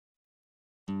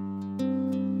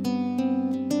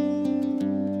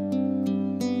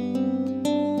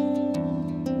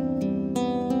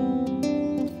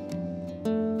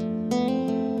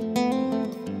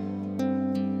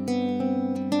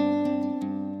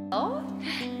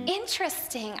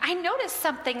interesting. I noticed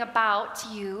something about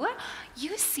you.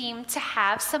 You seem to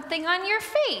have something on your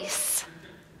face.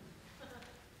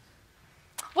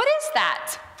 What is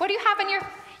that? What do you have on your face?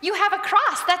 You have a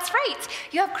cross, that's right.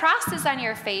 You have crosses on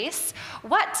your face.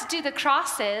 What do the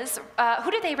crosses,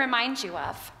 who do they remind you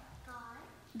of? God.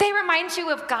 They remind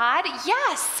you of God?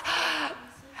 Yes.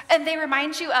 And they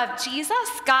remind you of Jesus,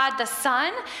 God the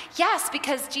Son? Yes,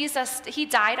 because Jesus, he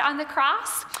died on the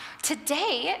cross.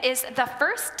 Today is the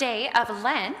first day of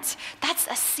Lent. That's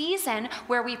a season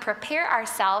where we prepare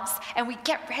ourselves and we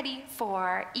get ready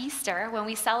for Easter when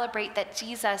we celebrate that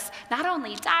Jesus not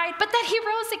only died, but that he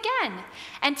rose again.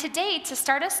 And today, to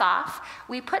start us off,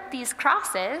 we put these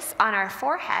crosses on our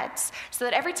foreheads so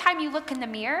that every time you look in the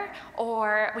mirror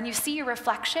or when you see your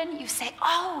reflection, you say,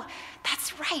 oh,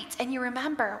 that's right. And you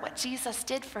remember what Jesus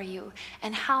did for you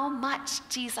and how much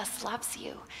Jesus loves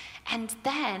you. And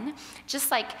then,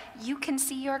 just like you can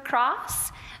see your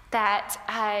cross, that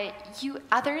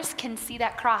others can see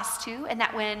that cross too, and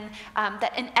that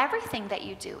that in everything that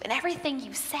you do, in everything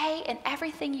you say, and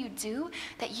everything you do,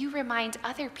 that you remind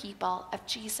other people of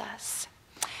Jesus.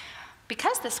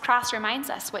 Because this cross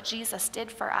reminds us what Jesus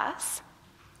did for us,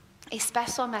 a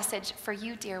special message for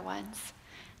you, dear ones.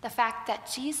 The fact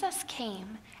that Jesus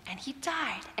came and he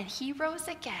died and he rose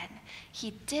again,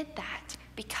 he did that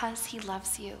because he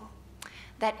loves you.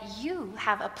 That you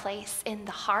have a place in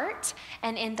the heart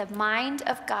and in the mind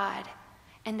of God,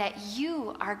 and that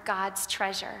you are God's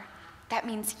treasure. That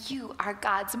means you are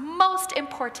God's most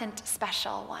important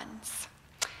special ones.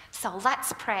 So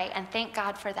let's pray and thank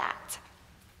God for that.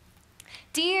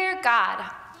 Dear God,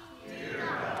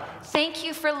 thank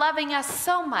you for loving us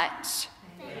so much.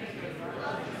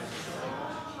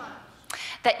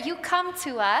 That you come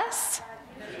to us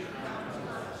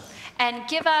and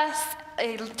give us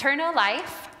eternal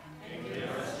life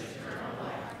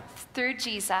through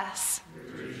Jesus.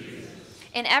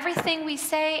 In everything we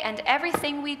say and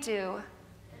everything we do,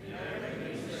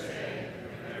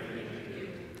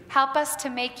 help us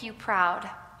to make you proud.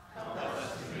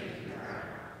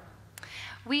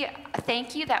 We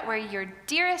thank you that we're your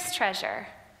dearest treasure.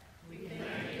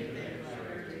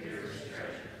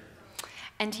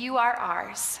 And you are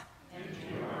ours.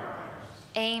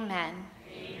 Amen.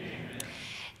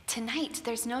 Tonight,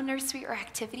 there's no nursery or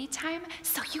activity time,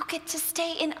 so you get to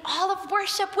stay in all of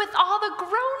worship with all the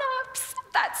grown-ups.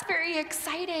 That's very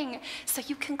exciting. So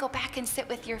you can go back and sit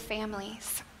with your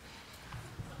families.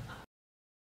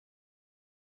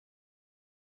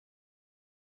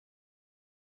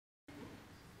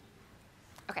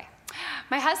 Okay.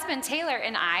 My husband Taylor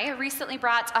and I recently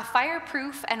brought a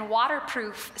fireproof and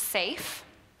waterproof safe.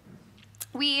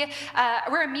 We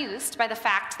were amused by the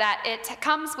fact that it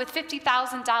comes with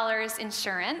 $50,000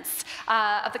 insurance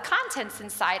of the contents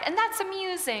inside, and that's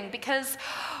amusing because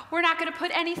we're not going to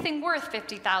put anything worth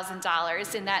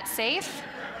 $50,000 in that safe.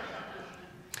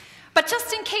 But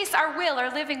just in case our will,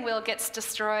 our living will, gets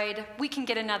destroyed, we can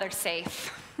get another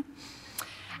safe.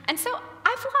 And so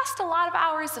I've lost a lot of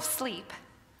hours of sleep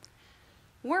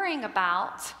worrying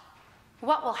about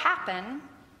what will happen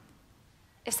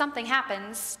if something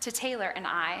happens to Taylor and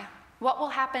I. What will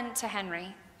happen to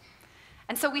Henry?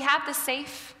 And so we have the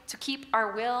safe to keep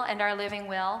our will and our living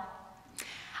will.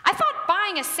 I thought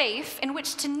buying a safe in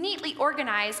which to neatly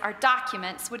organize our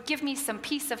documents would give me some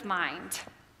peace of mind.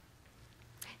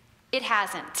 It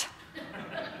hasn't.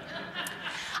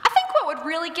 I think what would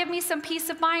really give me some peace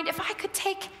of mind if I could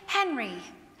take Henry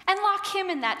and lock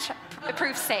him in that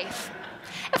proof safe.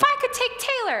 If I could take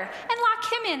Taylor and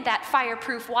lock him in that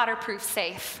fireproof, waterproof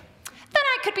safe, then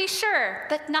I could be sure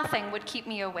that nothing would keep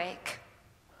me awake.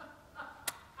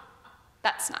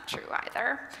 That's not true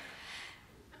either.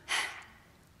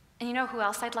 And you know who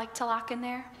else I'd like to lock in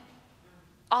there?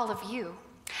 All of you.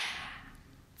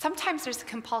 Sometimes there's a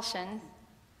compulsion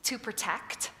to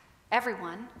protect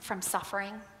everyone from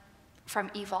suffering, from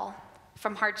evil,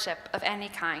 from hardship of any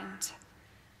kind.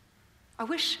 I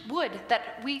would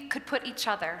that we could put each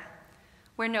other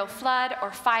where no flood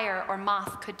or fire or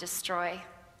moth could destroy.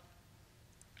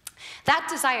 That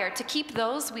desire to keep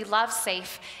those we love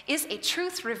safe is a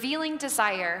truth-revealing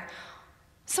desire.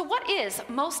 So what is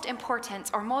most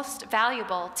important or most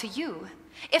valuable to you?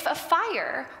 If a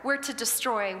fire were to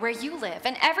destroy where you live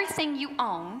and everything you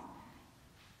own,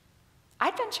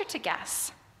 I'd venture to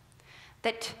guess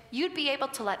that you'd be able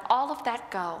to let all of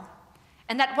that go,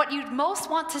 and that what you'd most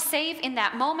want to save in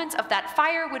that moment of that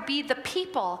fire would be the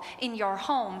people in your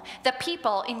home, the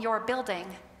people in your building.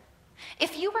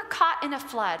 If you were caught in a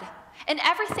flood and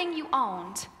everything you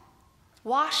owned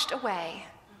washed away,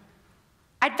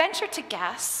 I'd venture to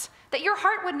guess that your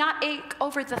heart would not ache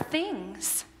over the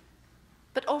things,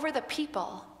 but over the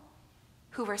people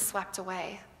who were swept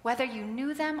away, whether you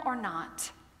knew them or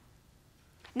not.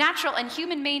 Natural and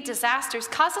human-made disasters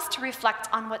cause us to reflect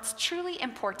on what's truly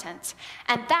important,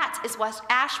 and that is what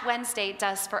Ash Wednesday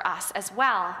does for us as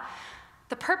well.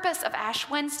 The purpose of Ash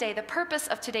Wednesday, the purpose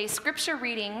of today's scripture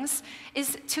readings,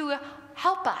 is to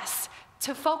help us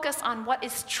to focus on what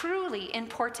is truly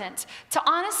important, to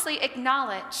honestly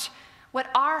acknowledge what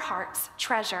our hearts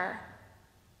treasure.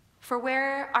 For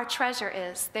where our treasure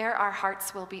is, there our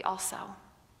hearts will be also.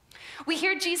 We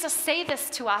hear Jesus say this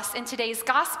to us in today's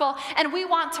gospel, and we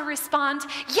want to respond,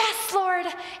 "Yes, Lord,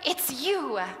 it's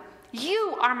you.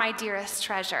 You are my dearest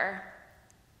treasure."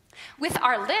 With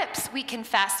our lips, we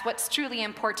confess what's truly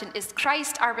important is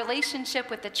Christ, our relationship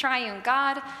with the triune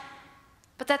God,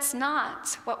 but that's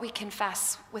not what we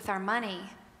confess with our money,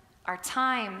 our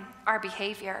time, our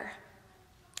behavior.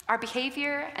 Our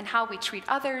behavior and how we treat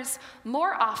others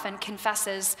more often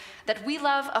confesses that we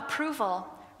love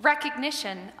approval,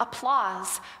 recognition,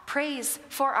 applause, praise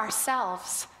for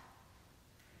ourselves.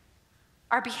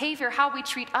 Our behavior, how we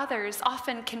treat others,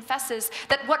 often confesses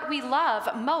that what we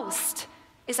love most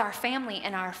is our family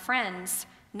and our friends,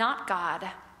 not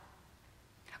God.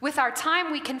 With our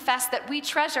time, we confess that we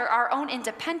treasure our own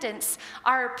independence,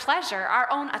 our pleasure,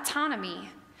 our own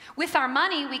autonomy. With our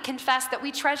money, we confess that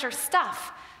we treasure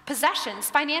stuff, possessions,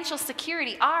 financial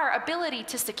security, our ability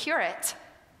to secure it.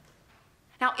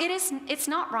 Now, it's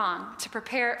not wrong to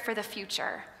prepare for the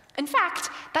future. In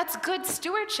fact, that's good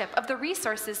stewardship of the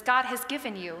resources God has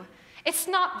given you. It's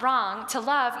not wrong to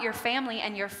love your family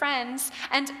and your friends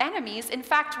and enemies. In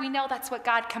fact, we know that's what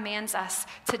God commands us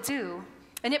to do.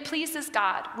 And it pleases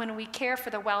God when we care for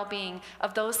the well-being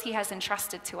of those he has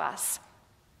entrusted to us.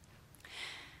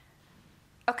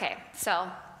 Okay,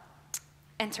 so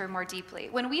enter more deeply.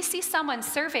 When we see someone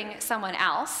serving someone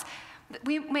else,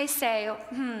 we may say,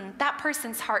 that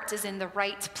person's heart is in the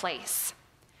right place.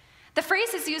 The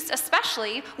phrase is used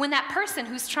especially when that person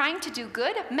who's trying to do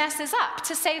good messes up,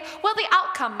 to say, well, the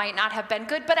outcome might not have been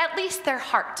good, but at least their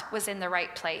heart was in the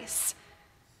right place.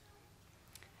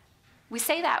 We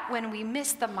say that when we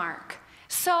miss the mark.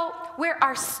 So where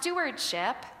our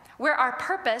stewardship, where our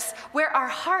purpose, where our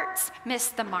hearts miss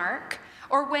the mark,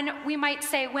 or when we might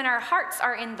say when our hearts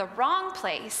are in the wrong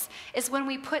place, is when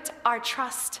we put our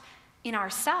trust in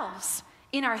ourselves,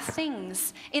 in our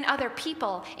things, in other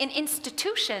people, in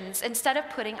institutions, instead of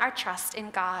putting our trust in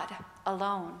God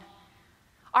alone.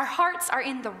 Our hearts are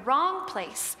in the wrong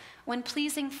place when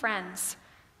pleasing friends,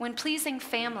 when pleasing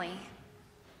family,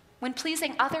 when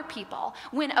pleasing other people,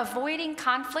 when avoiding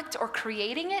conflict or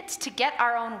creating it to get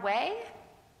our own way.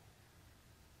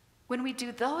 When we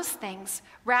do those things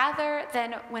rather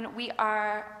than when we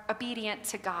are obedient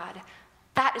to God,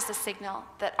 that is a signal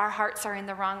that our hearts are in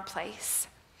the wrong place.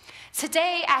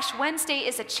 Today, Ash Wednesday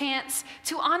is a chance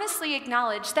to honestly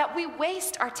acknowledge that we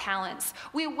waste our talents,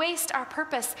 we waste our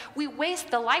purpose, we waste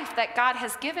the life that God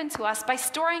has given to us by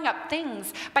storing up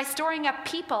things, by storing up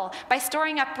people, by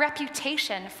storing up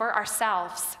reputation for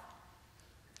ourselves.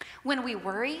 When we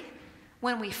worry,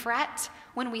 when we fret,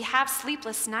 when we have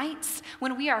sleepless nights,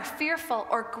 when we are fearful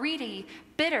or greedy,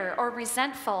 bitter or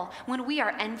resentful, when we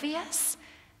are envious,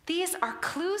 these are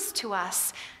clues to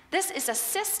us. This is a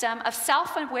system of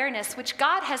self-awareness which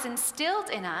God has instilled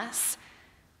in us.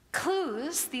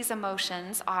 Clues, these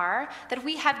emotions, are that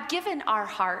we have given our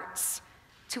hearts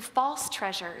to false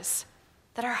treasures,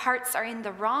 that our hearts are in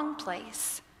the wrong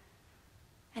place.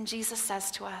 And Jesus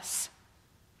says to us,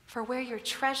 "For where your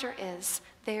treasure is,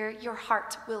 there your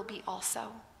heart will be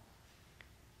also."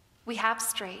 We have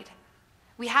strayed.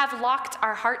 We have locked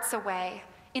our hearts away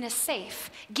in a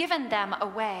safe, given them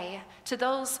away to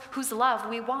those whose love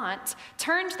we want,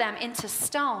 turned them into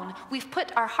stone. We've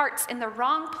put our hearts in the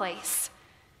wrong place.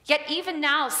 Yet even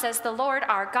now, says the Lord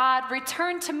our God,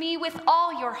 return to me with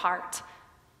all your heart.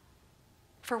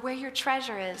 For where your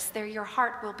treasure is, there your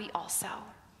heart will be also.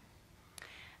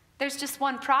 There's just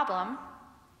one problem.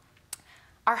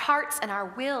 Our hearts and our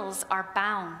wills are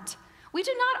bound. We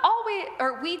do not always,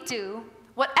 or we do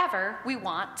whatever we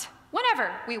want,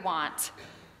 whenever we want.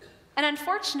 And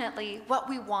unfortunately, what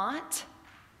we want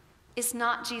is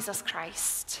not Jesus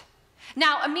Christ.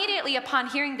 Now, immediately upon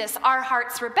hearing this, our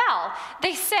hearts rebel.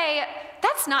 They say,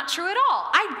 that's not true at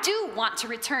all. I do want to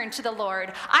return to the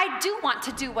Lord. I do want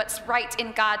to do what's right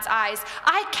in God's eyes.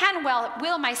 I can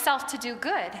will myself to do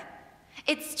good.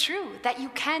 It's true that you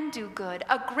can do good,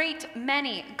 a great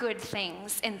many good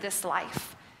things in this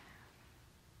life.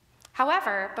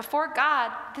 However, before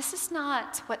God, this is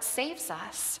not what saves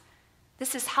us.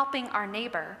 This is helping our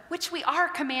neighbor, which we are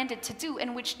commanded to do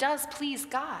and which does please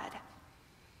God.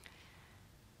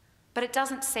 but it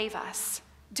doesn't save us.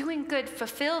 Doing good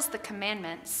fulfills the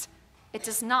commandments. It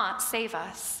does not save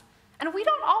us. And we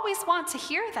don't always want to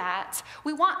hear that.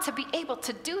 We want to be able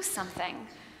to do something.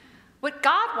 What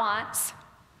God wants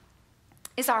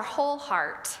is our whole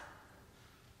heart.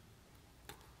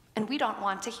 And we don't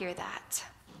want to hear that.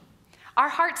 Our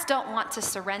hearts don't want to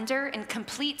surrender in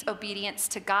complete obedience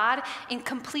to God, in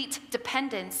complete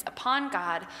dependence upon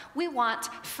God. We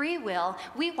want free will.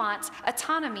 We want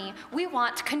autonomy. We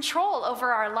want control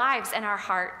over our lives and our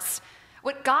hearts.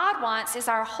 What God wants is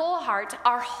our whole heart,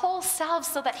 our whole selves,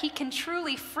 so that he can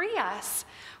truly free us.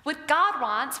 What God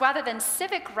wants, rather than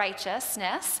civic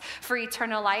righteousness for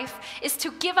eternal life, is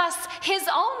to give us his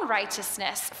own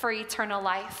righteousness for eternal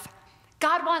life.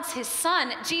 God wants his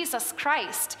Son, Jesus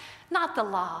Christ, not the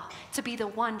law, to be the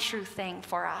one true thing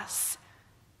for us.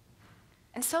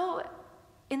 And so,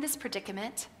 in this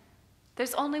predicament,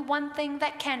 there's only one thing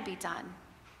that can be done,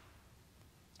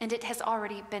 and it has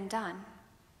already been done.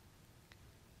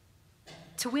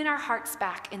 To win our hearts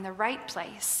back in the right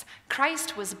place,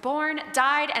 Christ was born,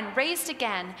 died, and raised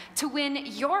again to win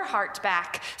your heart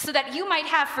back, so that you might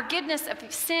have forgiveness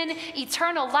of sin,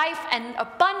 eternal life, and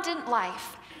abundant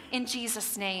life in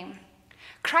Jesus' name.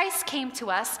 Christ came to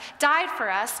us, died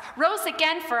for us, rose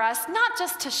again for us, not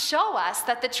just to show us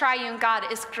that the triune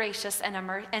God is gracious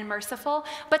and merciful,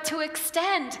 but to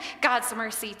extend God's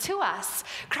mercy to us.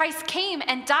 Christ came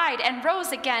and died and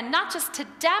rose again, not just to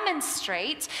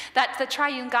demonstrate that the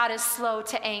triune God is slow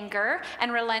to anger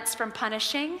and relents from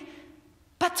punishing,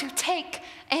 but to take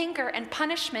anger and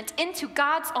punishment into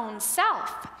God's own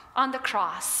self on the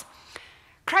cross.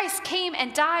 Christ came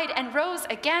and died and rose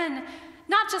again,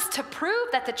 not just to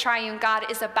prove that the triune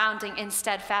God is abounding in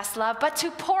steadfast love, but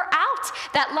to pour out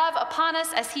that love upon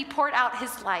us as he poured out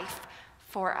his life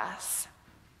for us.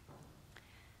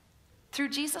 Through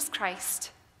Jesus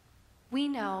Christ, we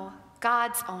know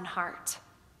God's own heart,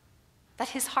 that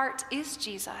his heart is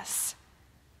Jesus.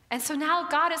 And so now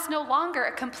God is no longer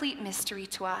a complete mystery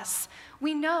to us.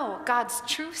 We know God's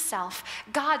true self,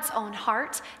 God's own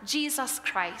heart, Jesus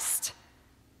Christ.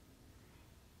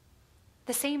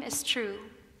 The same is true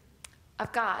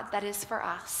of God that is for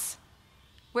us.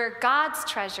 Where God's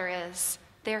treasure is,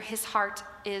 there his heart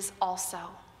is also.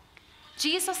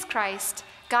 Jesus Christ,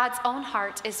 God's own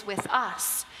heart, is with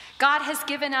us. God has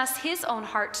given us his own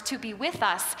heart to be with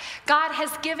us. God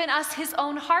has given us his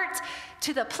own heart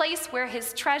to the place where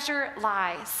his treasure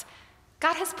lies.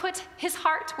 God has put his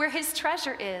heart where his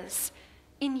treasure is,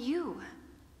 in you.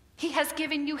 He has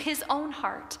given you his own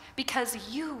heart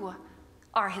because you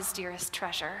are his dearest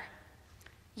treasure.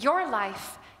 Your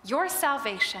life, your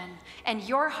salvation, and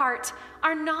your heart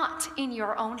are not in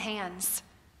your own hands.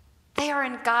 They are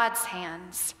in God's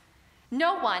hands.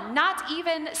 No one, not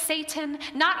even Satan,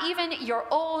 not even your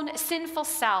own sinful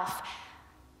self,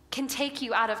 can take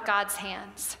you out of God's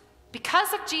hands.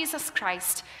 Because of Jesus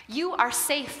Christ, you are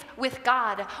safe with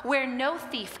God, where no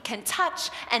thief can touch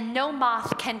and no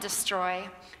moth can destroy.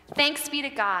 Thanks be to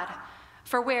God,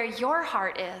 for where your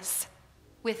heart is,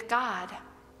 with God,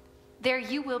 there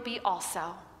you will be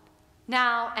also,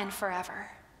 now and forever.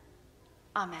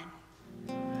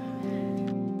 Amen.